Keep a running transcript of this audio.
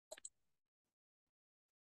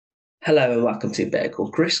Hello and welcome to Better Call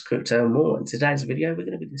Chris Crypto and More. In today's video, we're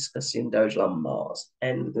going to be discussing Dogelon Mars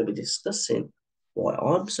and we're going to be discussing why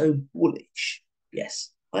I'm so bullish. Yes,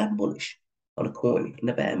 I am bullish on a coin in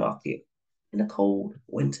a bear market in a cold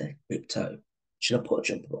winter crypto. Should I put a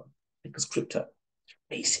jumper on? Because crypto is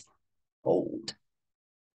racing cold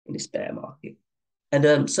in this bear market. And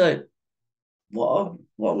what I'm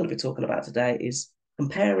going to be talking about today is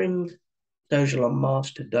comparing Dogelon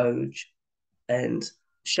Mars to Doge and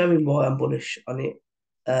showing why I'm bullish on it.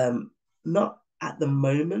 Not at the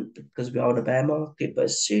moment because we are in a bear market, but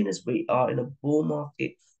as soon as we are in a bull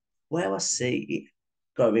market, where I see it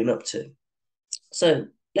going up to. So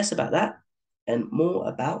less about that and more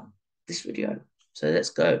about this video. So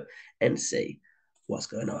let's go and see what's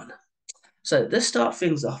going on. So let's start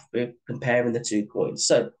things off with comparing the two coins.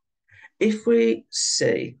 So if we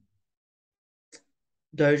see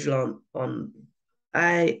Dogelon on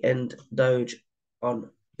A and Doge on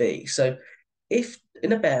B. So if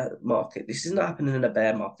in a bear market, this is not happening in a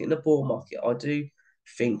bear market, in a bull market, I do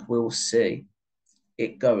think we'll see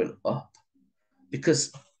it going up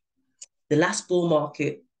because the last bull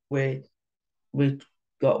market we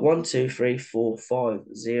got one, two, three, four, five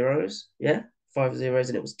zeros, yeah, five zeros,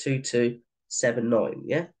 and it was 2279,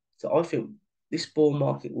 yeah. So I think this bull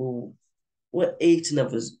market will eat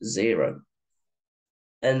another zero,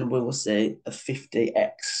 and we will see a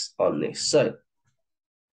 50x on this. So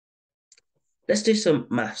let's do some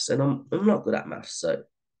maths, and I'm not good at maths, so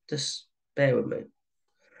just bear with me.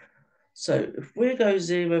 So if we go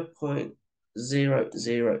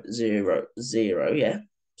 0.0000, yeah,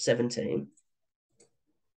 17,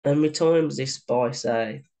 and we times this by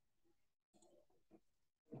say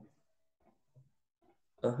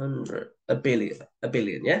 100, a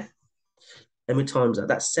billion, yeah, and we times that,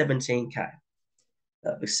 that's 17k.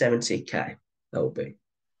 That'll be 70k. That will be.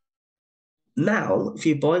 Now, if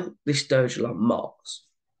you buy this Dogelon Mars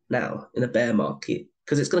now in a bear market,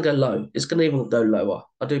 because it's going to go low, it's going to even go lower.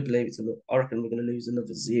 I do believe it's going to, I reckon we're going to lose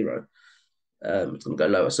another zero. It's going to go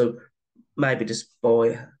lower. So maybe just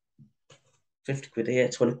buy 50 quid here,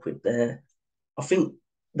 20 quid there. I think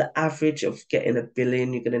the average of getting a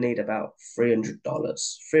billion, you're going to need about $300.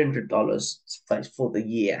 $300 for the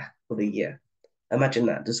year. For the year. Imagine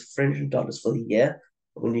that, just $300 for the year.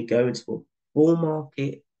 But when you go into a bull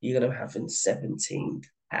market, you're going to have 17k.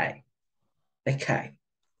 Okay.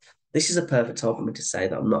 This is a perfect time for me to say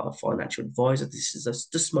that I'm not a financial advisor. This is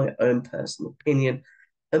just my own personal opinion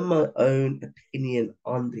and my own opinion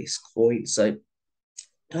on this coin. So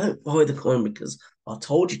don't buy the coin because I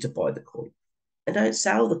told you to buy the coin. And don't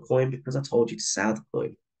sell the coin because I told you to sell the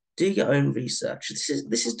coin. Do your own research.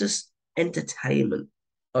 This is just entertainment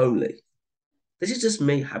only. This is just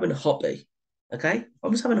me having a hobby. Okay?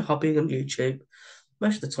 I'm just having a hobby on YouTube.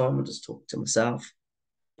 Most of the time I'm just talking to myself.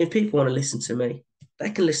 If people want to listen to me, they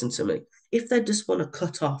can listen to me. If they just want to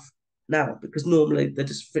cut off now, because normally they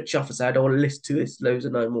just switch off and say, I don't want to listen to this loads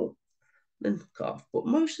and no more, then cut off. But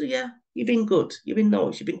mostly, yeah, you've been good. You've been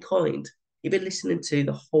nice. You've been kind. You've been listening to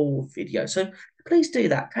the whole video. So please do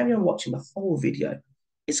that. Carry on watching the whole video.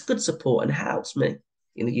 It's good support and helps me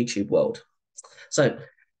in the YouTube world. So,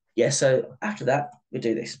 yeah, so after that, we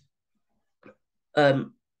do this.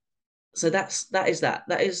 Um, so that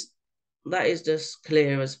is just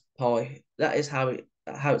clear as pie. That is how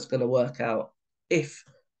it's going to work out. If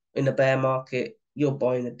in the bear market you're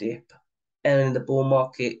buying a dip, and in the bull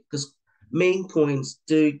market, because meme coins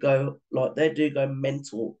do go like they do go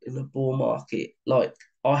mental in the bull market. Like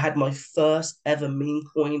I had my first ever meme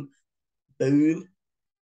coin boom.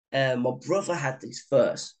 My brother had his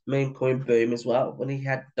first meme coin boom as well when he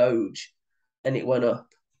had Doge, and it went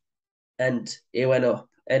up and it went up,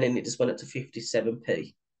 and then it just went up to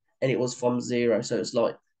 57p, and it was from zero. So it's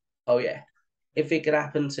like, oh yeah, if it could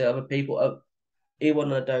happen to other people, he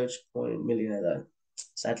wasn't a Dogecoin millionaire though.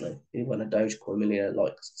 Sadly, he wasn't a Dogecoin millionaire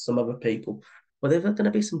like some other people. But there's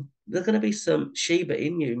gonna be some Shiba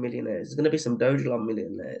Inu millionaires. There's gonna be some Dogelon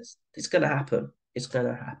millionaires. It's gonna happen. It's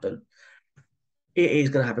gonna happen. It is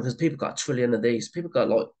gonna happen because people got a trillion of these. People got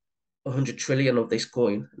like 100 trillion of this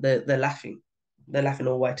coin. They're laughing. They're laughing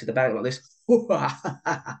all the way to the bank like this.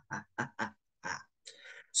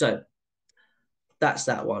 So that's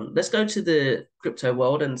that one. Let's go to the crypto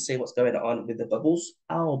world and see what's going on with the bubbles.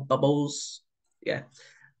 Oh, bubbles. Yeah.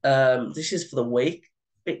 This is for the week.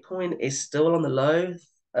 Bitcoin is still on the low.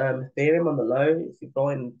 Ethereum on the low. If you're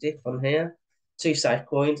buying dip on here, two safe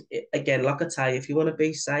coins. Again, like I tell you, if you want to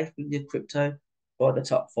be safe with your crypto, buy the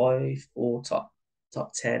top five or top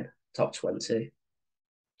 10, top 20.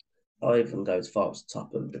 I even go as far as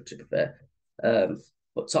top 100 to be fair.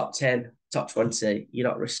 But top 10 top 20, you're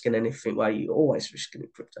not risking anything. Well, you're always risking in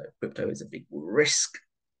crypto. Crypto is a big risk.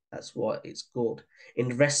 That's what it's called.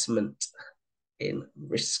 Investment in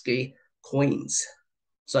risky coins.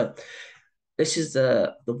 So this is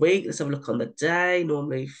the week. Let's have a look on the day.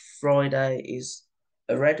 Normally Friday is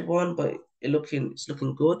a red one, but it's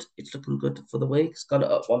looking good. It's looking good for the week. It's gone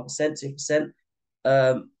up 1%,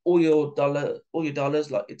 2%. All your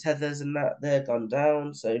dollars, like your tethers and that, they're gone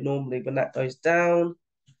down. So normally when that goes down,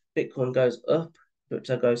 Bitcoin goes up,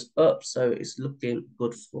 crypto goes up. So it's looking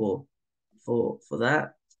good for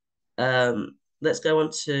that. Let's go on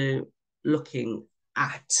to looking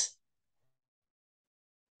at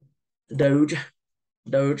Doge,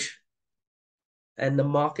 Doge, and the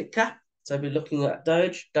market cap. So we're looking at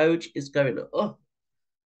Doge. Doge is going up.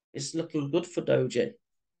 It's looking good for Doge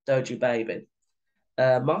baby.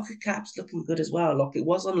 Market cap's looking good as well. Like it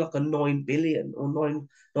was on like a 9 billion or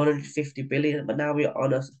 950 billion, but now we're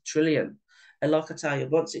on a trillion. And like I tell you,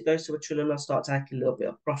 once it goes to a trillion, I'll start taking a little bit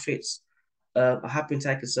of profits. I have been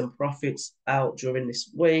taking some profits out during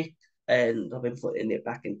this week, and I've been putting it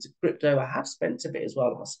back into crypto. I have spent a bit as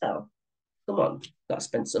well myself. Come on, gotta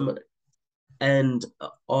spend some money. And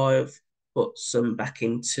I've put some back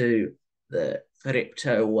into the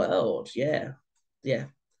crypto world. Yeah, yeah.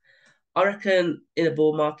 I reckon in a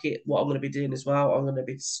bull market, what I'm going to be doing as well, I'm going to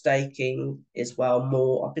be staking as well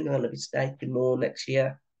more. I think I'm going to be staking more next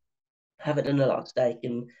year. Haven't done a lot of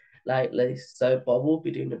staking lately, so but I will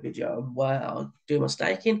be doing a video on where I'll do my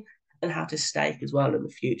staking and how to stake as well in the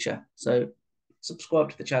future. So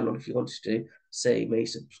subscribe to the channel if you wanted to see me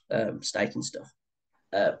staking stuff.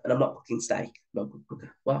 And I'm not cooking steak. I'm not a good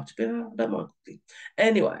cooker. Well, to be honest, I don't mind cooking.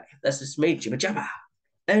 Anyway, that's just me, Jibba Jabba.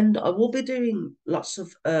 And I will be doing lots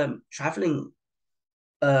of traveling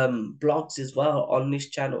blogs as well on this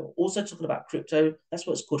channel. Also talking about crypto. That's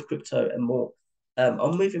what it's called, crypto and more.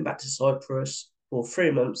 I'm moving back to Cyprus for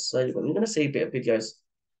 3 months, so you're going to see a bit of videos.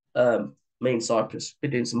 Me in Cyprus. Be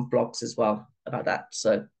doing some blogs as well about that.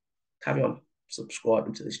 So carry on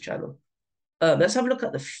subscribing to this channel. Let's have a look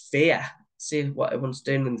at the fear. See what everyone's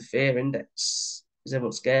doing in the fear index. Is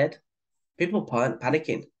everyone scared? People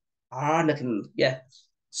panicking. Yeah.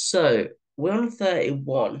 So we're on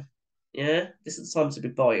 31. Yeah, this is the time to be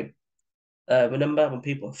buying. Remember, when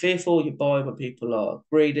people are fearful, you buy. When people are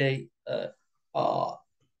greedy,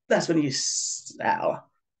 that's when you sell.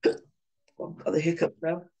 I've got the hiccup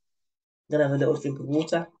now. Gonna have a little drink of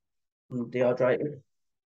water. I'm dehydrated.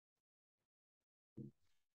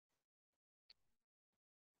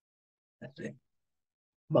 That's it.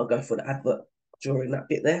 Might go for the advert during that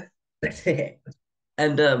bit there.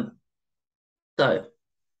 and so,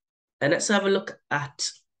 and let's have a look at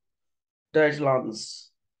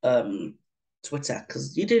Dogelon's Twitter,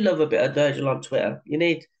 because you do love a bit of Dogelon Twitter. You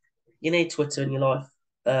need Twitter in your life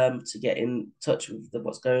to get in touch with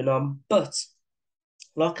what's going on. But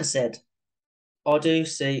like I said, I do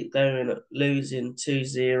see going losing 2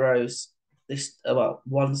 zeros. This well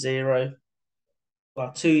 1 0,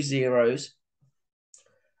 well 2 zeros.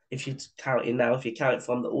 If you count it now, if you count it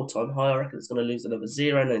from the all-time high, I reckon it's going to lose another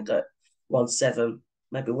zero and then go 1 7,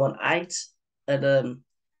 maybe 1 8, and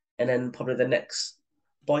then probably the next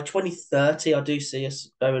by 2030, I do see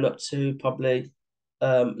us going up to probably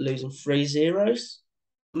losing 3 zeros,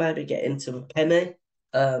 maybe get into a penny.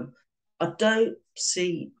 I don't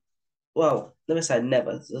see, well, let me say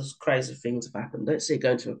never. There's crazy things have happened. I don't see it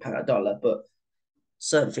going to a dollar, but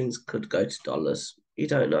certain things could go to dollars. You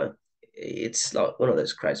don't know. It's like one of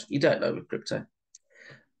those crazy. You don't know with crypto.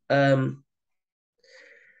 Um,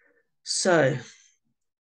 so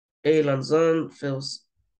Elon's on feels,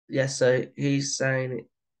 yeah. So he's saying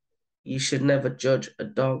you should never judge a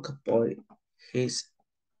dog by his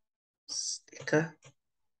sticker.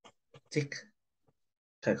 Tick.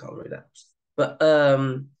 I can't read that. But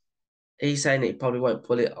he's saying he probably won't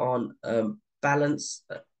put it on balance.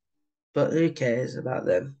 But who cares about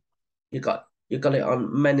them? You got it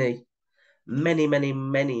on many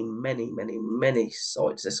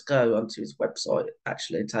sites. Let's go onto his website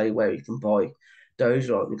actually and tell you where you can buy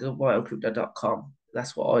Dogelon. You can buy it on crypto.com.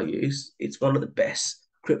 That's what I use. It's one of the best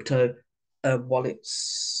crypto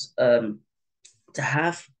wallets to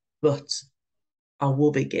have, but I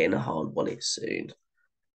will be getting a hard wallet soon.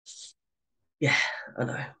 Yeah, I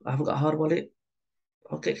know. I haven't got a hard wallet.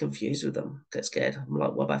 I'll get confused with them, get scared. I'm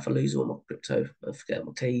like, what about if I lose all my crypto? I forget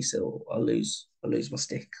my keys or I lose my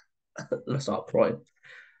stick. I'll start crying.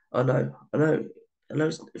 I know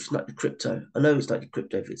it's not the crypto. I know it's not the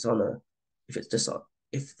crypto if it's on a if it's just like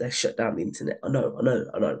if they shut down the internet. I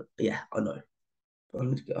know. Yeah, I know. I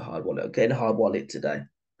need to get a hard wallet. I'm getting a hard wallet today.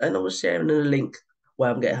 And I was sharing a link where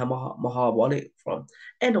I'm getting my hard wallet from,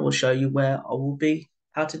 and I will show you where I will be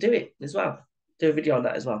how to do it as well. Do a video on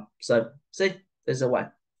that as well. So see, there's a way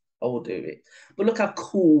I will do it. But look how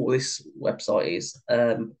cool this website is.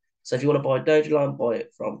 So if you want to buy Dogelon, buy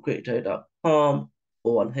it from crypto.com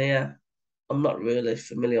or on here. I'm not really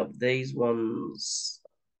familiar with these ones.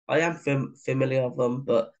 I am familiar with them,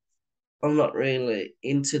 but I'm not really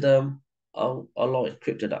into them. I like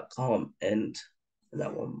crypto.com and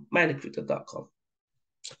that one, mainly crypto.com.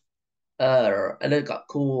 And they got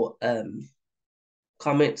cool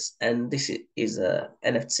comments, and this is a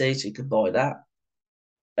NFT, so you can buy that.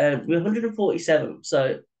 We're 147,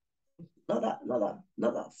 so not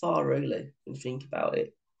that far really, when you think about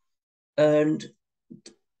it. And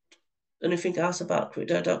anything else about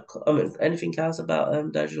crypto.com? I mean, anything else about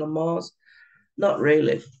Dogelon Mars? Not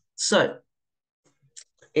really. So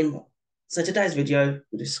in today's video,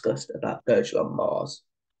 we discussed about Dogelon Mars.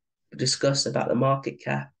 We discussed about the market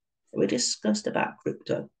cap, and we discussed about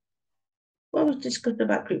crypto. Well, we discussed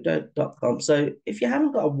about crypto.com. So if you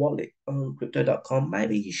haven't got a wallet on crypto.com,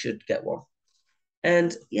 maybe you should get one.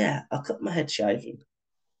 And yeah, I cut my head shaving.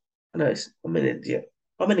 I know I'm an idiot.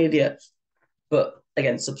 I'm an idiot. But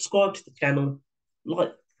again, subscribe to the channel,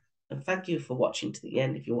 like, and thank you for watching to the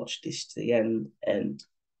end if you watched this to the end. And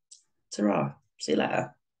ta-ra. See you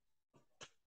later.